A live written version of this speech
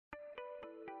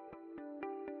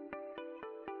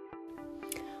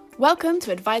Welcome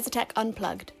to AdviserTech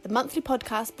Unplugged, the monthly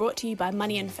podcast brought to you by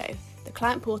moneyinfo, the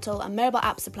client portal and mobile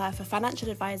app supplier for financial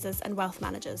advisors and wealth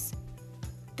managers.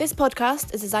 This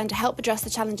podcast is designed to help address the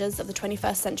challenges of the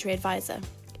 21st century advisor.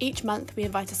 Each month, we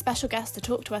invite a special guest to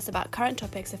talk to us about current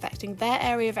topics affecting their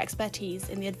area of expertise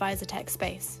in the AdviserTech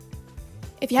space.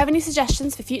 If you have any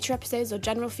suggestions for future episodes or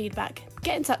general feedback,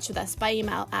 get in touch with us by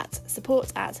email at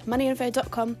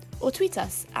support@moneyinfo.com or tweet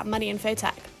us at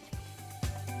moneyinfotech.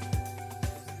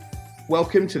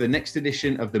 Welcome to the next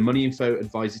edition of the MoneyInfo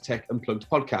AdviserTech Unplugged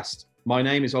podcast. My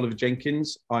name is Oliver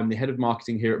Jenkins. I'm the head of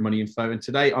marketing here at MoneyInfo, and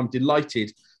today I'm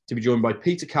delighted to be joined by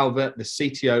Peter Calvert, the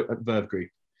CTO at Verve Group.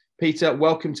 Peter,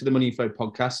 welcome to the MoneyInfo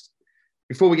podcast.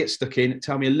 Before we get stuck in,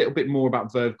 tell me a little bit more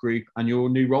about Verve Group and your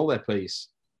new role there, please.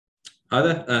 Hi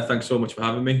there. Thanks so much for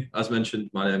having me. As mentioned,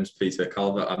 my name is Peter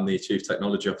Calvert. I'm the Chief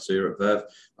Technology Officer here at Verve.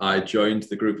 I joined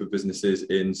the group of businesses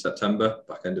in September,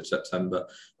 back end of September,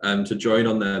 to join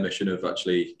on their mission of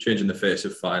actually changing the face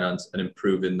of finance and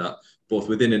improving that both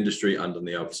within industry and on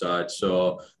the outside.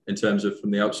 So in terms of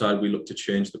from the outside, we look to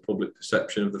change the public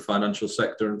perception of the financial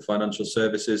sector and financial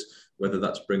services, whether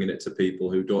that's bringing it to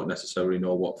people who don't necessarily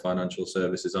know what financial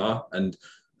services are and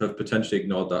have potentially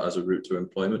ignored that as a route to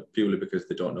employment purely because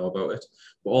they don't know about it,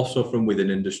 but also from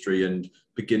within industry and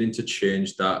beginning to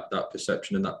change that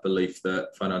perception and that belief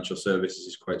that financial services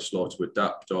is quite slow to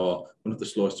adapt or one of the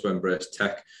slowest to embrace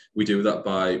tech. We do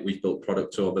that we've built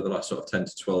products over the last sort of 10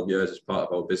 to 12 years as part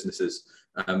of our businesses,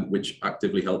 which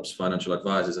actively helps financial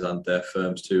advisors and their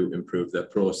firms to improve their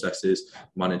processes,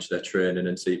 manage their training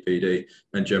and CPD,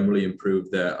 and generally improve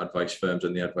their advice firms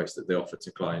and the advice that they offer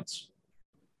to clients.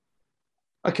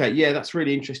 Okay, yeah, that's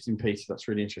really interesting, Peter. That's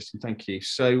really interesting. Thank you.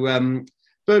 So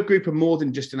Verve Group are more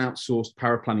than just an outsourced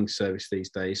paraplanning service these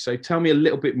days. So tell me a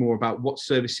little bit more about what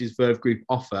services Verve Group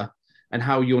offer and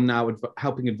how you're now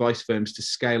helping advice firms to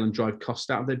scale and drive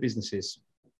cost out of their businesses.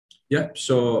 Yeah,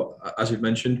 so as you've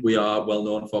mentioned, we are well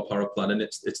known for paraplanning.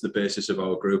 It's the basis of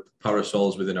our group.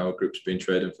 Parasols within our group's been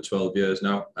trading for 12 years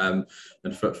now. And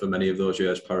for many of those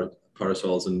years,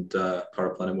 parasols and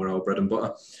paraplanning were our bread and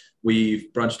butter.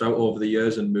 We've branched out over the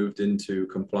years and moved into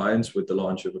compliance with the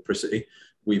launch of Apricity.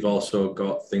 We've also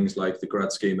got things like the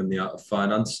grad scheme and the art of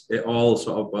finance. It all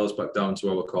sort of boils back down to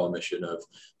our core mission of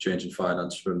changing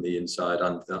finance from the inside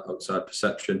and the outside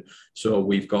perception. So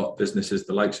we've got businesses,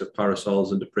 the likes of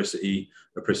Parasols and Apricity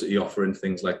offering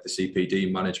things like the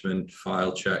CPD management,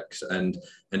 file checks, and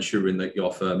ensuring that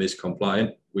your firm is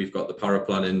compliant. We've got the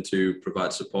paraplanning to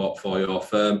provide support for your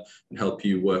firm and help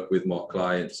you work with more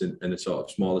clients in a sort of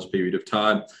smallest period of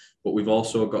time. But we've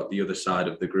also got the other side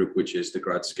of the group, which is the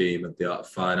grad scheme and the art of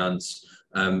finance,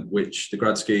 which the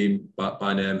grad scheme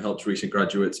by name helps recent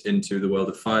graduates into the world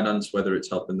of finance, whether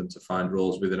it's helping them to find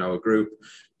roles within our group,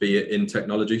 be it in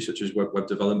technology, such as web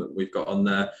development we've got on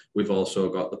there. We've also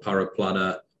got the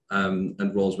paraplanner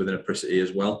and roles within Apricity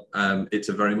as well. It's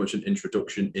a very much an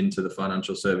introduction into the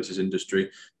financial services industry.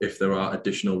 If there are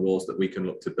additional roles that we can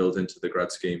look to build into the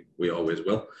grad scheme, we always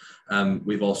will.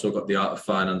 We've also got the art of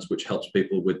finance, which helps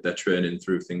people with their training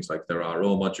through things like their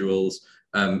RO modules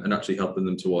and actually helping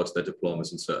them towards their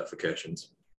diplomas and certifications.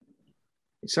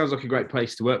 It sounds like a great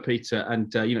place to work, Peter.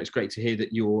 And, it's great to hear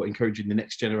that you're encouraging the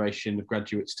next generation of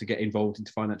graduates to get involved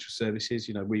into financial services.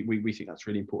 We think that's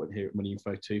really important here at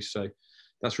MoneyInfo too. So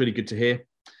that's really good to hear.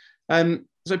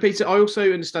 So, Peter, I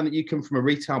also understand that you come from a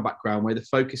retail background where the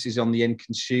focus is on the end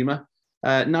consumer.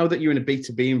 Now that you're in a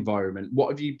B2B environment, what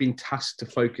have you been tasked to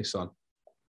focus on?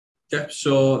 Yeah,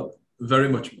 so very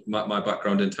much my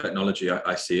background in technology,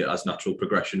 I see it as natural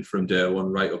progression from day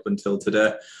one right up until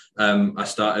today. I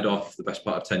started off the best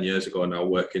part of 10 years ago now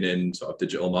working in sort of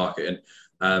digital marketing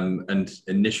and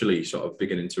initially sort of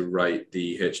beginning to write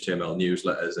the HTML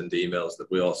newsletters and emails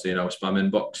that we all see in our spam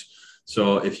inbox.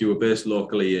 So if you were based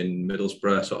locally in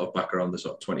Middlesbrough, sort of back around the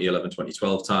sort of 2011,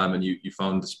 2012 time, and you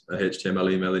found a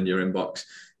HTML email in your inbox,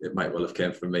 it might well have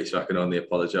came from me, so I can only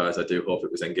apologise. I do hope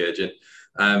it was engaging.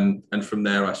 And from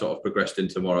there, I sort of progressed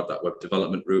into more of that web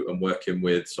development route and working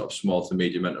with sort of small to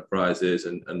medium enterprises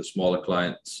and the smaller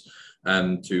clients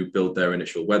to build their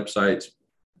initial websites,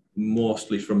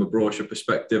 mostly from a brochure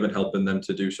perspective and helping them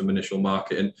to do some initial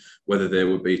marketing, whether they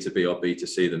were B2B or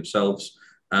B2C themselves.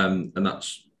 And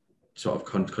that's sort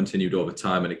of continued over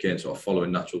time, and again sort of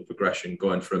following natural progression,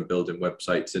 going from building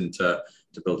websites into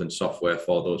building software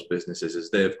for those businesses as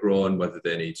they've grown, whether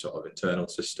they need sort of internal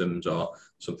systems or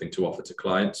something to offer to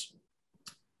clients.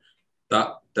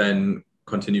 That then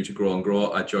continued to grow and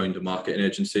grow. I joined a marketing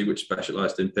agency which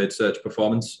specialised in paid search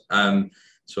performance.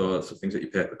 So things that you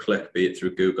pay per click, be it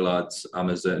through Google Ads,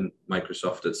 Amazon,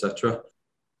 Microsoft, etc.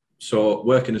 So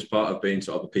working as part of being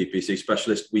sort of a PPC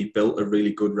specialist, we built a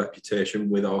really good reputation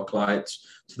with our clients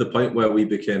to the point where we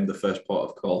became the first port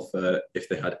of call for if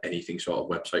they had anything sort of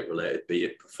website related, be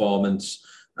it performance,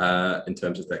 in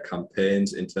terms of their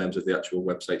campaigns, in terms of the actual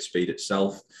website speed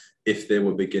itself. If they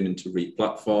were beginning to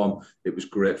re-platform, it was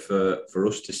great for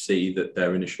us to see that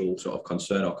their initial sort of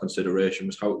concern or consideration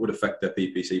was how it would affect their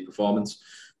PPC performance.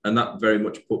 And that very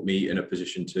much put me in a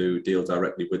position to deal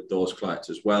directly with those clients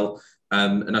as well.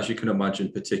 And as you can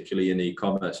imagine, particularly in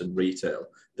e-commerce and retail,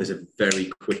 there's a very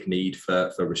quick need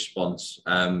for response,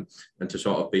 and to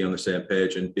sort of be on the same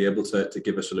page and be able to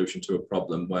give a solution to a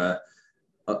problem where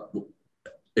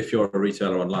if you're a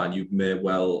retailer online, you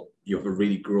have a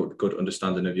really good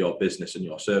understanding of your business and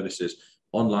your services.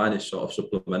 Online is sort of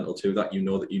supplemental to that. You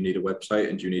know that you need a website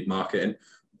and you need marketing,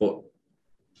 but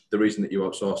the reason that you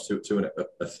outsource to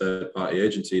a third-party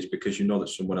agency is because you know that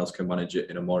someone else can manage it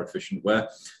in a more efficient way.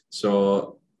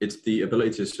 So it's the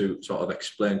ability to sort of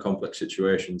explain complex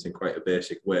situations in quite a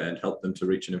basic way and help them to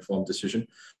reach an informed decision.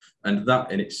 And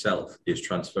that in itself is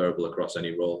transferable across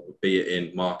any role, be it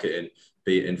in marketing,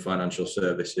 be it in financial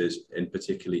services, in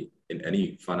particularly in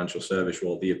any financial service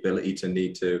role, the ability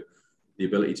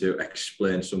to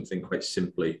explain something quite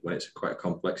simply when it's quite a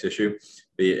complex issue,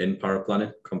 be it in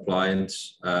paraplanning,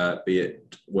 compliance, be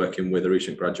it working with a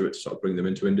recent graduate to sort of bring them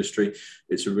into industry.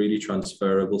 It's a really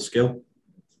transferable skill.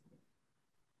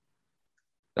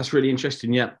 That's really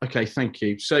interesting. Yeah. Okay. Thank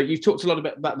you. So you've talked a lot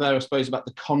about there, I suppose, about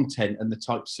the content and the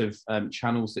types of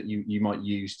channels that you might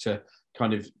use to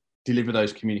kind of deliver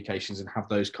those communications and have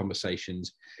those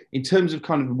conversations. In terms of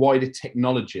kind of wider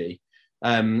technology,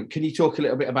 can you talk a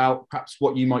little bit about perhaps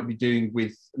what you might be doing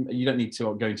with, you don't need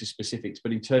to go into specifics,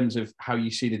 but in terms of how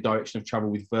you see the direction of travel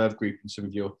with Verve Group and some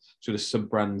of your sort of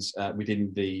sub-brands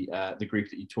within the group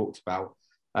that you talked about.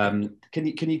 Can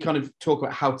you kind of talk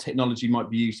about how technology might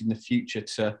be used in the future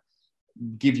to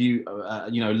give you, a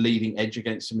leading edge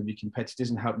against some of your competitors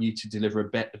and help you to deliver a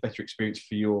better experience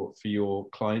for your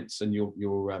clients and your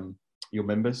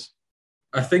members?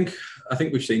 I think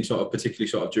we've seen sort of particularly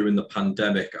sort of during the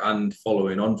pandemic and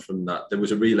following on from that, there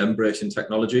was a real embrace in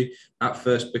technology at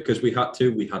first because we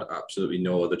had absolutely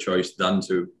no other choice than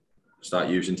to start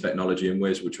using technology in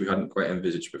ways which we hadn't quite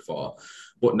envisaged before.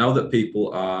 But now that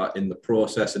people are in the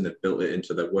process and they've built it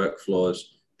into their workflows,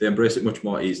 they embrace it much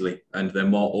more easily and they're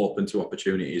more open to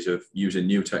opportunities of using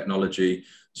new technology,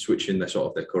 switching their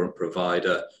current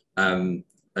provider, and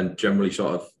generally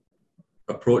sort of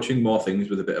approaching more things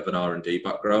with a bit of an R&D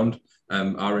background.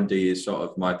 R&D is sort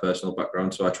of my personal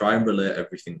background, so I try and relate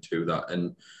everything to that.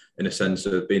 And in a sense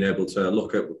of being able to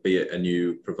look at, be it a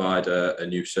new provider, a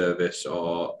new service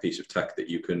or piece of tech that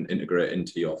you can integrate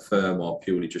into your firm or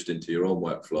purely just into your own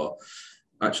workflow,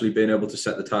 actually being able to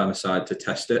set the time aside to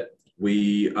test it.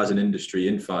 We, as an industry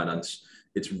in finance,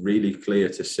 it's really clear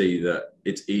to see that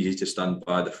it's easy to stand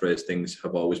by the phrase things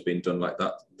have always been done like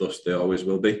that, thus they always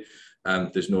will be.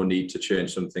 There's no need to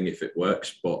change something if it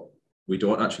works, but we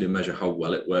don't actually measure how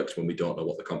well it works when we don't know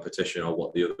what the competition or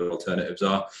what the other alternatives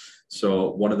are. So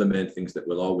one of the main things that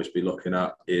we'll always be looking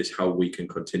at is how we can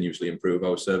continuously improve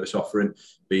our service offering,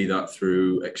 be that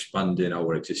through expanding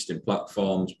our existing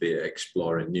platforms, be it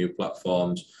exploring new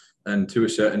platforms. And to a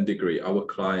certain degree, our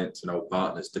clients and our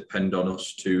partners depend on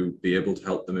us to be able to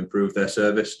help them improve their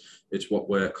service. It's what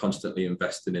we're constantly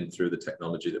investing in through the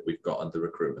technology that we've got and the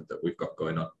recruitment that we've got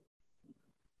going on.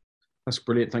 That's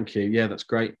brilliant. Thank you. Yeah, that's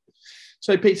great.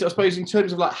 So, Peter, I suppose in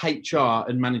terms of like HR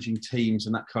and managing teams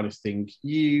and that kind of thing,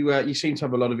 you seem to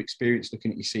have a lot of experience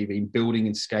looking at your CV in building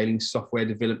and scaling software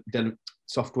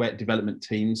development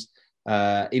teams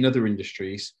in other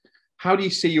industries. How do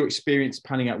you see your experience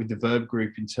panning out with the Verve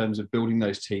Group in terms of building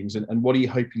those teams? And what are you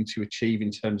hoping to achieve in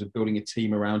terms of building a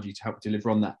team around you to help deliver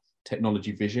on that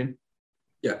technology vision?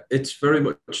 Yeah, it's very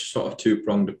much sort of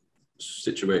two-pronged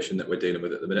situation that we're dealing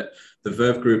with at the minute. The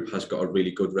Verve Group has got a really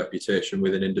good reputation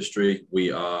within industry.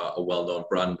 We are a well-known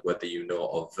brand, whether you know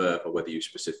of Verve or whether you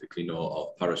specifically know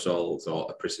of Parasols or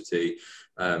Apricity.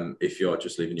 If you're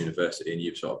just leaving university and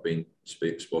you've sort of been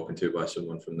spoken to by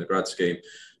someone from the grad scheme.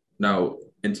 Now,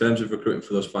 in terms of recruiting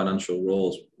for those financial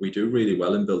roles, we do really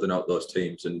well in building out those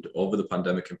teams. And over the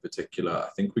pandemic in particular, I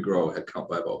think we grew our headcount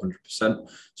by about 100%.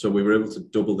 So we were able to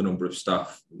double the number of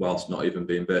staff whilst not even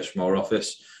being based from our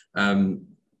office. And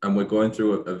we're going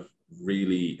through a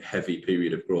really heavy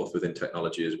period of growth within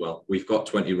technology as well. We've got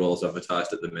 20 roles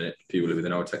advertised at the minute purely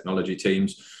within our technology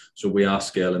teams. So we are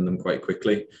scaling them quite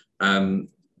quickly. In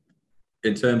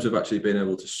terms of actually being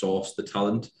able to source the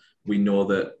talent, we know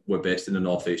that we're based in the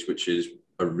Northeast, which is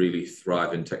a really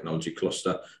thriving technology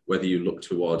cluster. Whether you look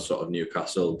towards sort of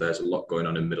Newcastle, there's a lot going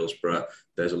on in Middlesbrough.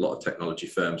 There's a lot of technology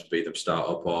firms, be them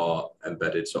startup or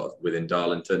embedded sort of within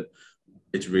Darlington.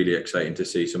 It's really exciting to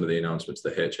see some of the announcements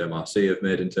that HMRC have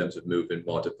made in terms of moving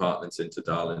more departments into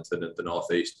Darlington and the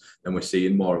North East. And we're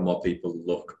seeing more and more people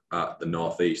look at the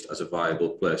North East as a viable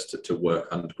place to work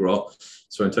and grow.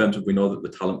 So in terms of, we know that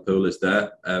the talent pool is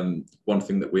there. One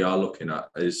thing that we are looking at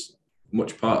is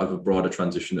much part of a broader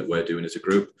transition that we're doing as a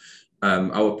group.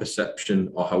 Our perception,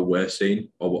 or how we're seen,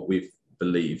 or what we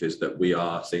believe, is that we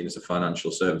are seen as a financial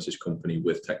services company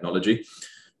with technology.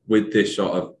 With this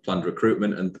sort of planned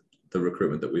recruitment and the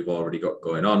recruitment that we've already got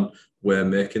going on, we're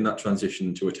making that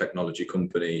transition to a technology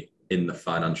company in the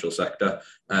financial sector.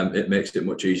 It makes it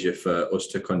much easier for us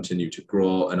to continue to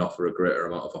grow and offer a greater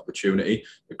amount of opportunity,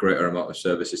 a greater amount of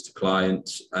services to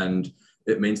clients, and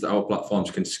it means that our platforms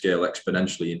can scale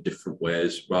exponentially in different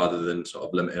ways, rather than sort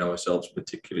of limiting ourselves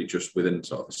particularly just within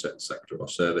sort of a certain sector or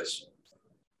service.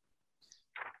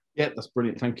 Yeah, that's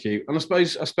brilliant. Thank you. And I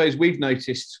suppose we've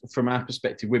noticed from our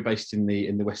perspective, we're based in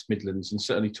the West Midlands, and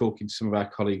certainly talking to some of our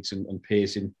colleagues and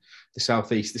peers in the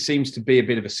South East, there seems to be a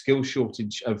bit of a skill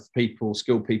shortage of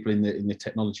skilled people in the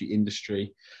technology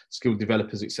industry, skilled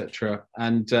developers, etc.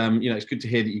 And it's good to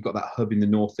hear that you've got that hub in the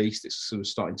North East that's sort of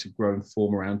starting to grow and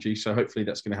form around you. So hopefully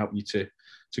that's going to help you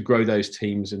to grow those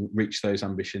teams and reach those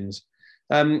ambitions.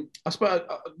 I suppose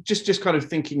just kind of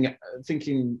thinking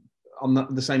on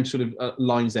the same sort of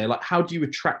lines there, like how do you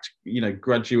attract,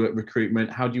 graduate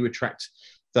recruitment? How do you attract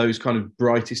those kind of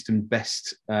brightest and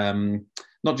best,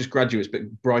 not just graduates,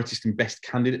 but brightest and best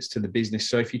candidates to the business?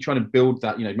 So if you're trying to build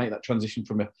that, make that transition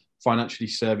from a financially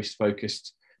service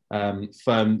focused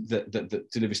firm that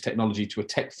delivers technology to a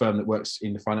tech firm that works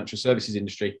in the financial services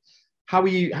industry, how are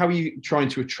you trying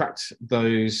to attract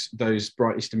those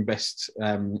brightest and best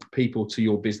people to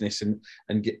your business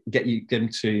and get them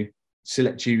to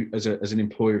select you as an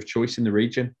employer of choice in the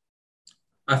region?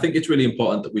 I think it's really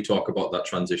important that we talk about that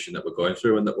transition that we're going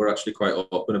through, and that we're actually quite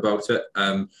open about it.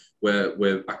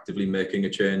 We're actively making a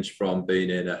change from being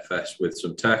in FS with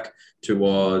some tech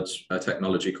towards a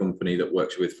technology company that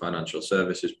works with financial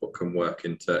services but can work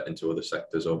into other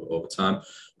sectors over time.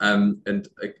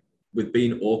 With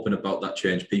being open about that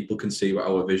change, people can see what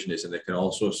our vision is, and they can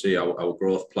also see our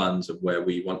growth plans and where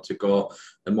we want to go.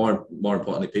 And more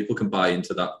importantly, people can buy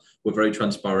into that. We're very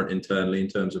transparent internally in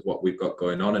terms of what we've got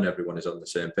going on, and everyone is on the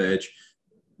same page.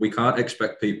 We can't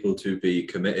expect people to be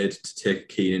committed, to take a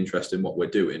keen interest in what we're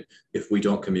doing, if we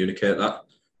don't communicate that.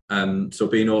 So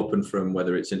being open, from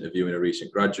whether it's interviewing a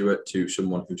recent graduate to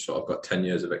someone who's sort of got 10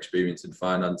 years of experience in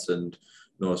finance and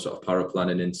knows sort of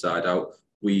paraplanning inside out,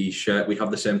 we have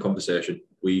the same conversation.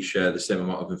 We share the same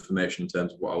amount of information in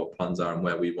terms of what our plans are and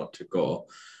where we want to go.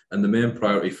 And the main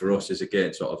priority for us is,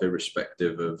 again, sort of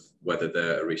irrespective of whether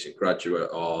they're a recent graduate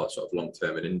or sort of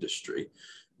long-term in industry,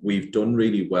 we've done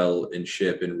really well in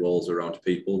shaping roles around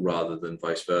people rather than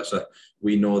vice versa.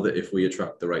 We know that if we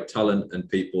attract the right talent and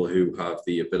people who have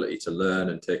the ability to learn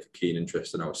and take a keen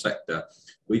interest in our sector,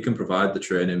 we can provide the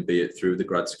training, be it through the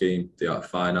grad scheme, the art of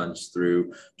finance,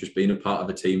 through just being a part of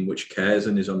a team which cares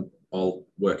and is all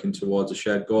working towards a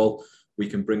shared goal. We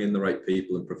can bring in the right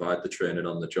people and provide the training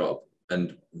on the job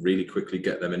and really quickly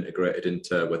get them integrated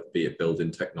into, whether be it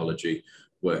building technology,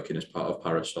 working as part of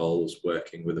Parasols,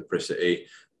 working with Apricity.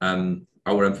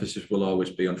 Our emphasis will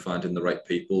always be on finding the right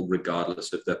people,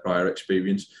 regardless of their prior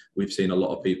experience. We've seen a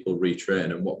lot of people retrain,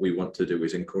 and what we want to do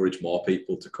is encourage more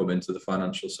people to come into the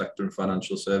financial sector and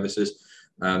financial services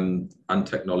and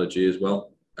technology as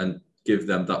well, and give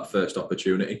them that first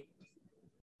opportunity.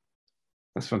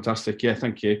 That's fantastic. Yeah,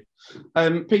 thank you.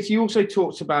 Peter, you also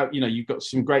talked about, you've got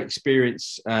some great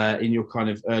experience in your kind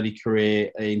of early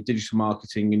career in digital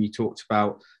marketing, and you talked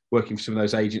about working for some of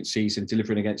those agencies and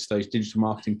delivering against those digital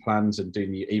marketing plans and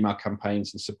doing the email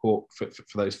campaigns and support for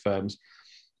those firms.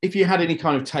 If you had any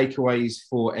kind of takeaways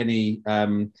for any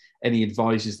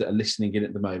advisors that are listening in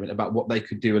at the moment about what they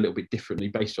could do a little bit differently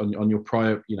based on your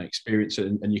prior experience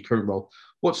and your current role,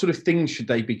 what sort of things should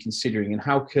they be considering, and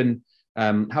how can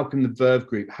the Verve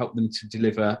Group help them to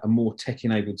deliver a more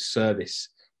tech-enabled service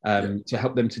to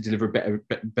help them to deliver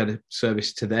a better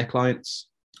service to their clients?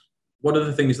 One of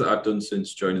the things that I've done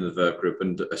since joining the Verve Group,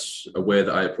 and a way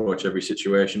that I approach every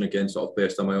situation, again, sort of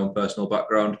based on my own personal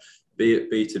background, be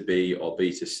it B2B or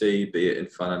B2C, be it in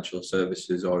financial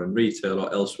services or in retail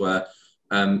or elsewhere,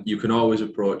 you can always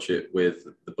approach it with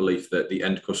the belief that the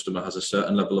end customer has a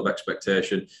certain level of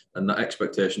expectation, and that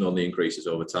expectation only increases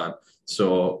over time.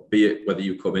 So be it whether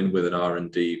you come in with an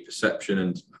R&D perception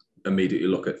and immediately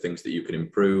look at things that you can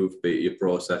improve, be it your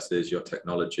processes, your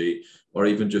technology, or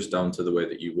even just down to the way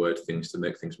that you word things to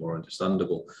make things more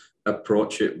understandable.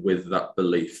 Approach it with that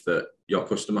belief that your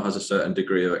customer has a certain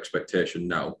degree of expectation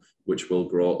now, which will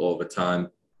grow over time,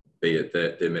 be it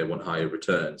that they may want higher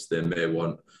returns, they may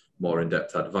want more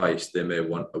in-depth advice, they may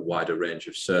want a wider range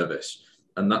of service.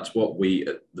 And that's what we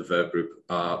at the Verve Group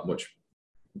are much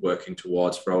working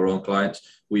towards for our own clients.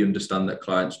 We understand that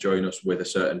clients join us with a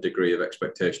certain degree of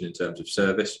expectation in terms of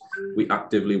service. We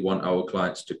actively want our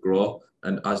clients to grow,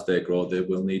 and as they grow, they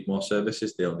will need more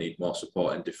services. They'll need more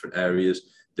support in different areas.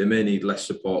 They may need less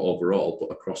support overall,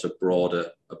 but across a broader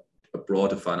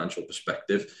financial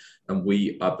perspective. And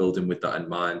we are building with that in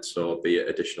mind. So be it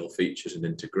additional features and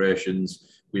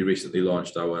integrations. We recently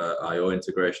launched our IO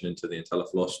integration into the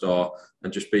IntelliFlow store,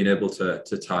 and just being able to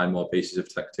tie more pieces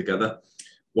of tech together.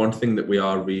 One thing that we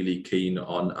are really keen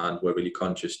on and we're really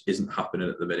conscious isn't happening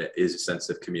at the minute is a sense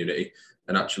of community,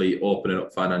 and actually opening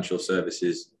up financial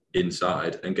services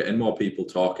inside and getting more people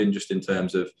talking, just in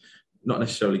terms of not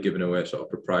necessarily giving away sort of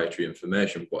proprietary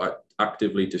information, but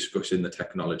actively discussing the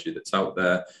technology that's out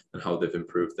there and how they've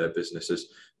improved their businesses.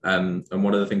 And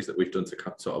one of the things that we've done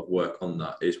to sort of work on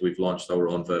that is we've launched our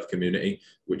own Verve community,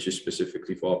 which is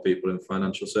specifically for people in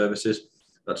financial services.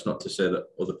 That's not to say that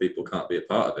other people can't be a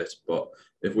part of it, but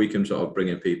if we can sort of bring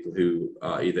in people who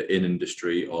are either in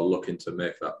industry or looking to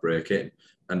make that break in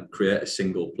and create a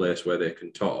single place where they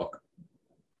can talk,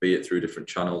 be it through different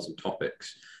channels and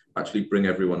topics, actually bring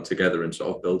everyone together and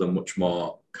sort of build a much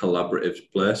more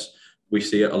collaborative place. We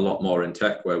see it a lot more in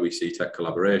tech, where we see tech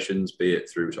collaborations, be it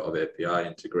through sort of API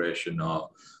integration or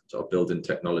sort of building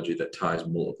technology that ties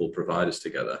multiple providers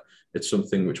together. It's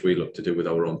something which we look to do with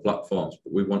our own platforms,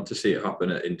 but we want to see it happen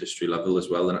at industry level as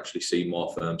well, and actually see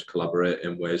more firms collaborate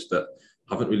in ways that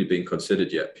haven't really been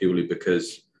considered yet, purely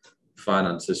because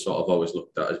finance is sort of always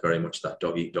looked at as very much that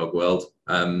dog-eat-dog world.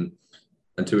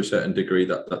 And to a certain degree,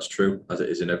 that's true, as it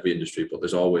is in every industry, but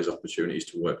there's always opportunities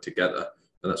to work together.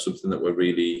 And that's something that we're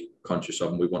really conscious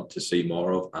of and we want to see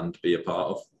more of and be a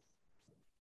part of.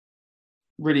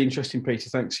 Really interesting, Peter.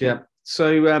 Thanks. Yeah.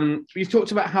 So you've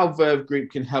talked about how Verve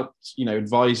Group can help,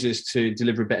 advisors to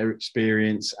deliver a better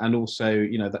experience, and also,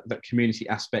 that community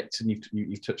aspect. And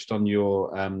you've touched on your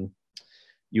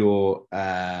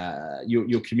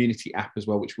community app as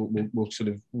well, which we'll sort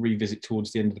of revisit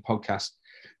towards the end of the podcast.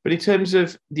 But in terms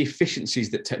of the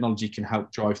efficiencies that technology can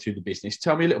help drive through the business,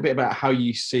 tell me a little bit about how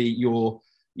you see your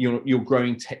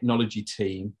growing technology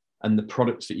team and the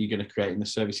products that you're going to create and the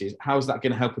services. How is that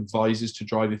going to help advisors to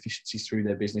drive efficiencies through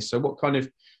their business? So what kind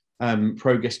of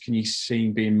progress can you see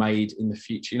being made in the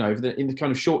future? In the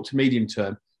kind of short to medium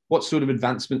term, what sort of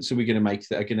advancements are we going to make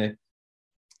that are going to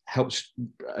help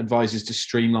advisors to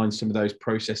streamline some of those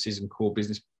processes and core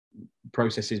business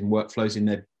processes and workflows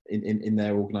in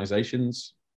their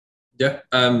organizations? Yeah.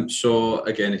 So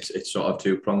again, it's sort of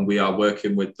two-pronged. We are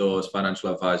working with those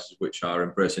financial advisors which are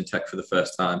embracing tech for the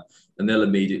first time, and they'll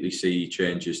immediately see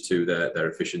changes to their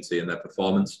efficiency and their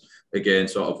performance. Again,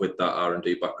 sort of with that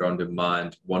R&D background in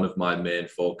mind, one of my main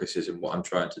focuses and what I'm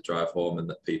trying to drive home, and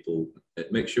that people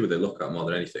make sure they look at more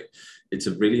than anything. It's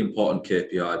a really important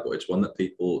KPI, but it's one that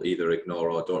people either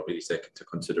ignore or don't really take into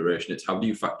consideration. It's how do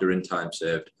you factor in time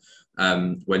saved?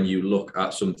 When you look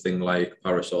at something like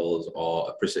Parasols or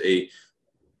Apricity,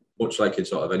 much like in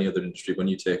sort of any other industry, when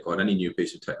you take on any new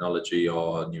piece of technology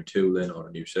or new tooling or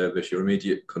a new service, your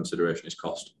immediate consideration is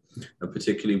cost. And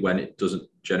particularly when it doesn't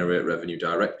generate revenue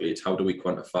directly, it's how do we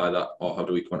quantify that, or how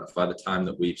do we quantify the time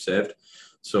that we've saved?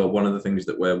 So one of the things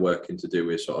that we're working to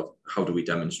do is sort of how do we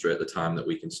demonstrate the time that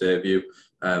we can save you?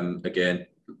 Again,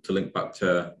 to link back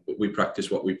to we practice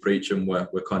what we preach, and we're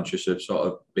conscious of sort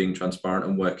of being transparent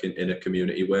and working in a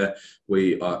community where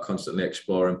we are constantly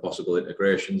exploring possible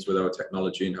integrations with our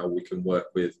technology and how we can work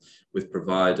with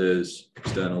providers,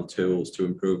 external tools to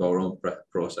improve our own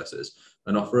processes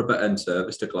and offer a better end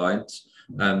service to clients.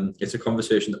 It's a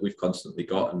conversation that we've constantly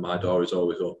got, and my door is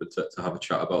always open to have a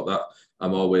chat about that.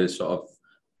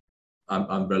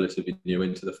 I'm relatively new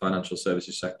into the financial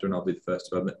services sector, and I'll be the first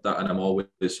to admit that. And I'm always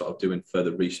sort of doing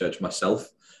further research myself.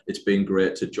 It's been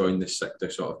great to join this sector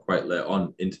sort of quite late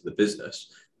on into the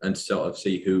business and sort of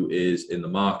see who is in the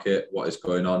market, what is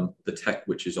going on, the tech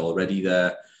which is already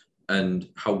there, and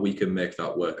how we can make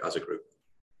that work as a group.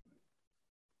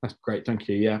 That's great. Thank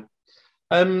you. Yeah.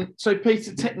 So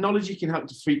Peter, technology can help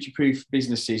to future-proof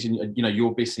businesses, and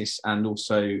your business, and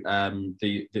also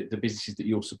the businesses that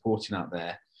you're supporting out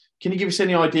there. Can you give us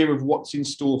any idea of what's in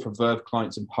store for Verve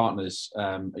clients and partners,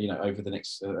 over the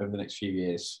next few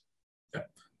years? Yeah.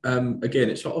 Again,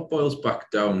 it sort of boils back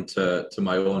down to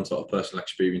my own sort of personal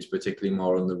experience, particularly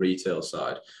more on the retail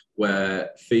side,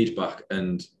 where feedback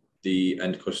and the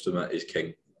end customer is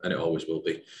king, and it always will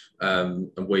be. And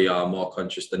we are more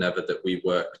conscious than ever that we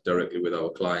work directly with our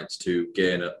clients to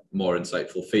gain a more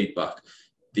insightful feedback.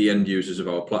 The end users of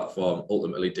our platform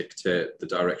ultimately dictate the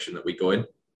direction that we go in,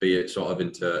 be it sort of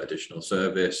into additional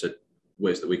service,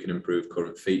 ways that we can improve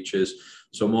current features.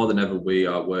 So more than ever, we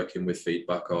are working with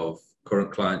feedback of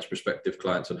current clients, prospective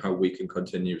clients, and how we can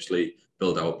continuously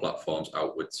build our platforms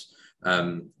outwards.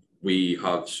 We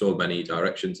have so many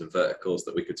directions and verticals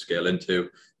that we could scale into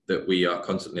that we are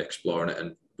constantly exploring it,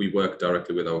 and we work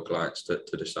directly with our clients to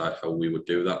decide how we would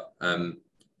do that.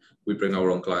 We bring our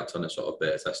own clients on as sort of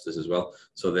beta testers as well,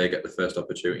 so they get the first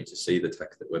opportunity to see the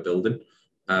tech that we're building.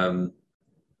 I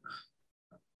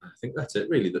think that's it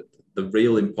really. The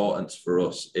real importance for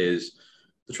us is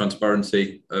the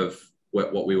transparency of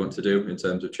what we want to do in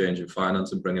terms of changing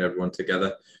finance and bringing everyone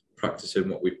together, practicing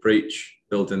what we preach,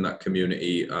 building that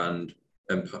community and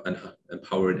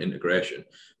empowering integration.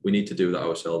 We need to do that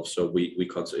ourselves. So we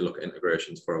constantly look at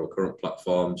integrations for our current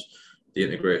platforms, the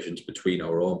integrations between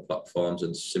our own platforms,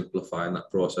 and simplifying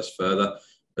that process further.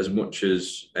 As much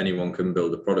as anyone can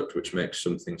build a product which makes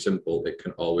something simple, it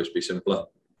can always be simpler.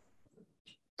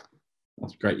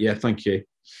 That's great. Yeah, thank you.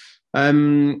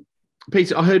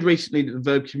 Peter, I heard recently that the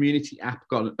Verve community app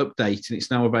got an update and it's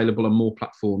now available on more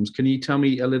platforms. Can you tell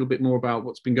me a little bit more about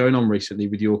what's been going on recently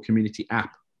with your community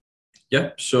app? Yeah,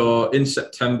 so in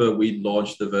September, we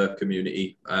launched the Verve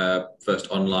community first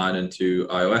online into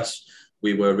iOS.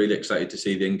 We were really excited to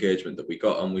see the engagement that we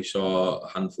got, and we saw a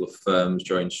handful of firms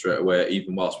join straight away,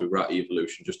 even whilst we were at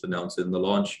Evolution, just announcing the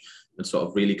launch, and sort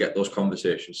of really get those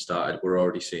conversations started. We're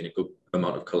already seeing a good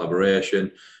amount of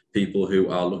collaboration, people who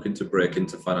are looking to break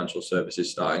into financial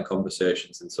services, starting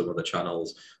conversations in some of the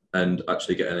channels, and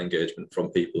actually getting engagement from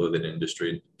people within industry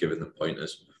and giving them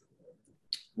pointers.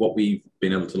 What we've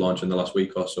been able to launch in the last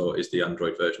week or so is the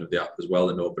Android version of the app as well,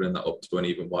 and opening that up to an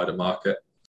even wider market.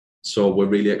 So we're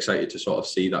really excited to sort of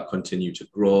see that continue to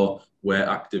grow. We're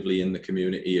actively in the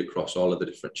community across all of the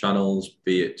different channels,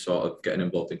 be it sort of getting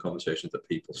involved in conversations that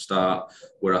people start.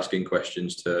 We're asking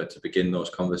questions to begin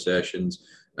those conversations.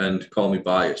 And call me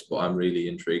biased, but I'm really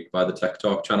intrigued by the Tech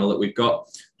Talk channel that we've got,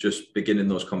 just beginning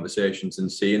those conversations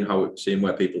and seeing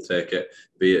where people take it,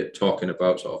 be it talking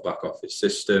about sort of back office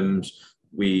systems.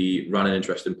 We ran an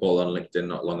interesting poll on LinkedIn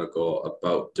not long ago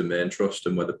about domain trust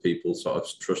and whether people sort of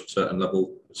trust certain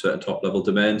top level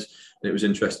domains. And it was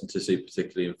interesting to see,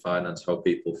 particularly in finance, how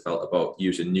people felt about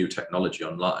using new technology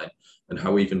online, and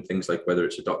how even things like whether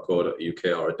it's a .co.uk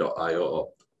or a .io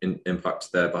impacts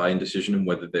their buying decision and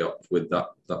whether they opt with that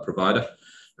provider.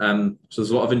 So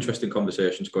there's a lot of interesting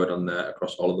conversations going on there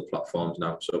across all of the platforms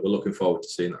now. So we're looking forward to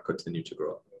seeing that continue to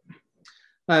grow.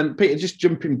 Peter, just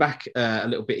jumping back a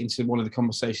little bit into one of the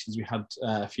conversations we had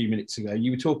a few minutes ago,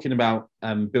 you were talking about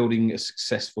building a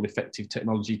successful, effective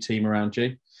technology team around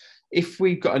you. If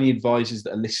we've got any advisors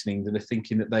that are listening that are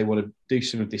thinking that they want to do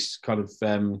some of this kind of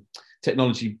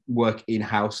technology work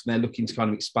in-house, and they're looking to kind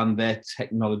of expand their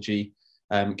technology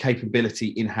capability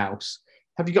in-house,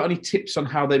 have you got any tips on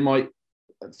how they might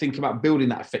think about building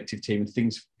that effective team and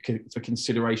things for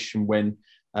consideration when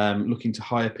looking to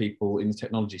hire people in the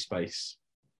technology space?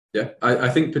 Yeah, I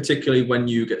think particularly when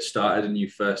you get started and you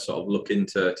first sort of look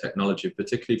into technology,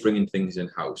 particularly bringing things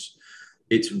in-house,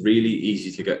 it's really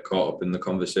easy to get caught up in the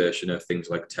conversation of things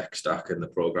like tech stack and the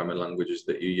programming languages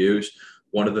that you use.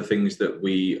 One of the things that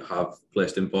we have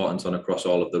placed importance on across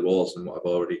all of the roles, and what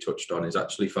I've already touched on, is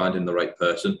actually finding the right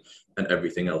person, and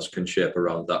everything else can shape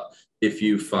around that. If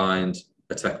you find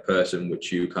a tech person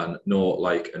which you can know,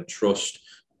 like, and trust,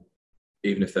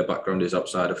 even if their background is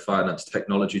outside of finance,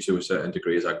 technology to a certain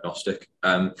degree is agnostic.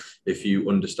 If you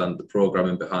understand the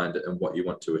programming behind it and what you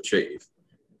want to achieve,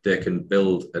 they can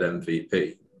build an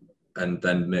MVP and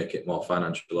then make it more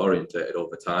financial orientated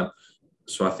over time.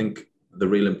 So I think the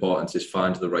real importance is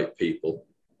find the right people,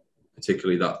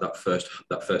 particularly that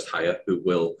first hire, who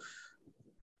will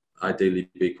ideally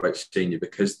be quite senior,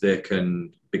 because they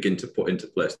can begin to put into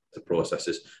place the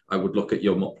processes. I would look at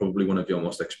probably one of your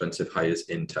most expensive hires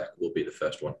in tech will be the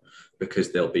first one,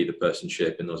 because they'll be the person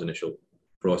shaping those initial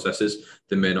processes.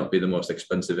 They may not be the most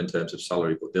expensive in terms of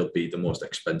salary, but they'll be the most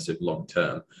expensive long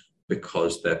term,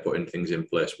 because they're putting things in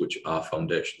place which are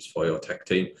foundations for your tech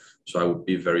team. So I would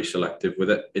be very selective with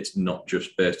it. It's not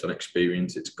just based on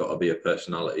experience. It's got to be a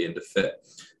personality and a fit.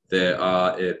 they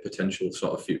are a potential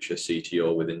sort of future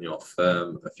CTO within your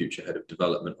firm, a future head of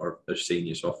development, or a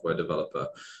senior software developer,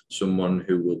 someone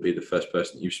who will be the first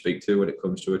person that you speak to when it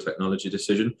comes to a technology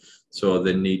decision. So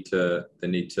they need to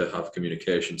have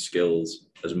communication skills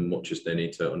as much as they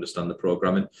need to understand the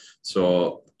programming.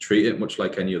 So treat it much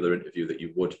like any other interview that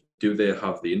you would. Do they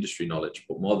have the industry knowledge?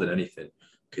 But more than anything,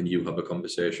 can you have a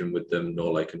conversation with them, know,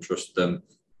 like, and trust them,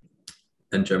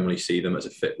 and generally see them as a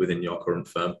fit within your current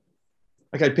firm?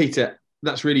 Okay, Peter,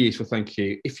 that's really useful. Thank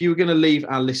you. If you were going to leave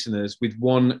our listeners with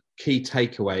one key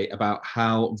takeaway about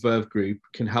how Verve Group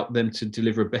can help them to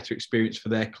deliver a better experience for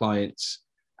their clients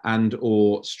and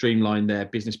or streamline their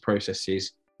business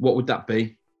processes, what would that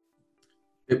be?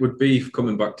 It would be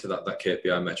coming back to that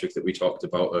KPI metric that we talked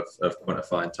about of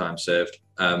quantifying time saved.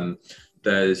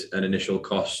 There's an initial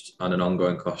cost and an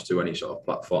ongoing cost to any sort of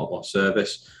platform or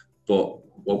service. But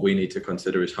what we need to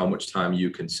consider is how much time you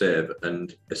can save,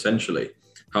 and essentially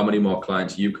how many more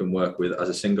clients you can work with as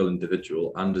a single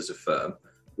individual and as a firm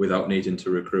without needing to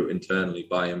recruit internally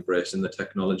by embracing the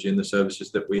technology and the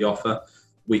services that we offer.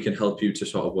 We can help you to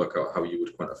sort of work out how you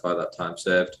would quantify that time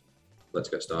saved. Let's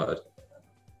get started.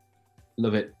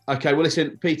 Love it. Okay, well,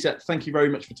 listen, Peter, thank you very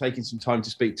much for taking some time to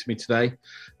speak to me today.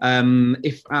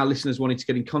 If our listeners wanted to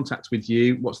get in contact with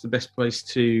you, what's the best place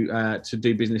to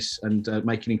do business and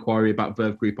make an inquiry about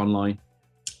Verve Group online?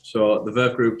 So the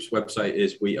Verve Group's website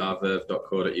is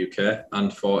weareverve.co.uk,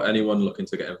 and for anyone looking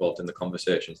to get involved in the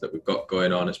conversations that we've got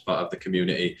going on as part of the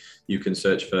community, you can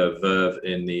search for Verve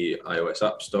in the iOS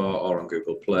App Store or on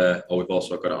Google Play, or we've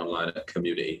also got it online at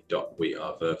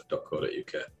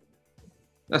community.weareverve.co.uk.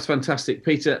 That's fantastic.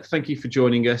 Peter, thank you for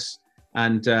joining us,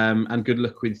 and good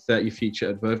luck with your future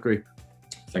at Verve Group.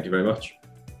 Thank you very much.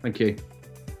 Thank you.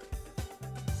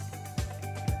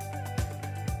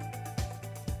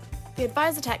 The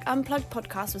AdviserTech Unplugged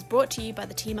podcast was brought to you by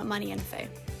the team at moneyinfo.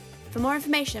 For more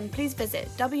information, please visit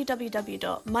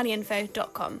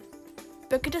www.moneyinfo.com.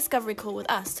 Book a discovery call with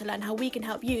us to learn how we can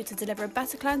help you to deliver a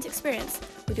better client experience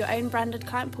with your own branded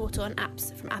client portal and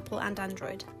apps from Apple and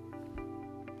Android.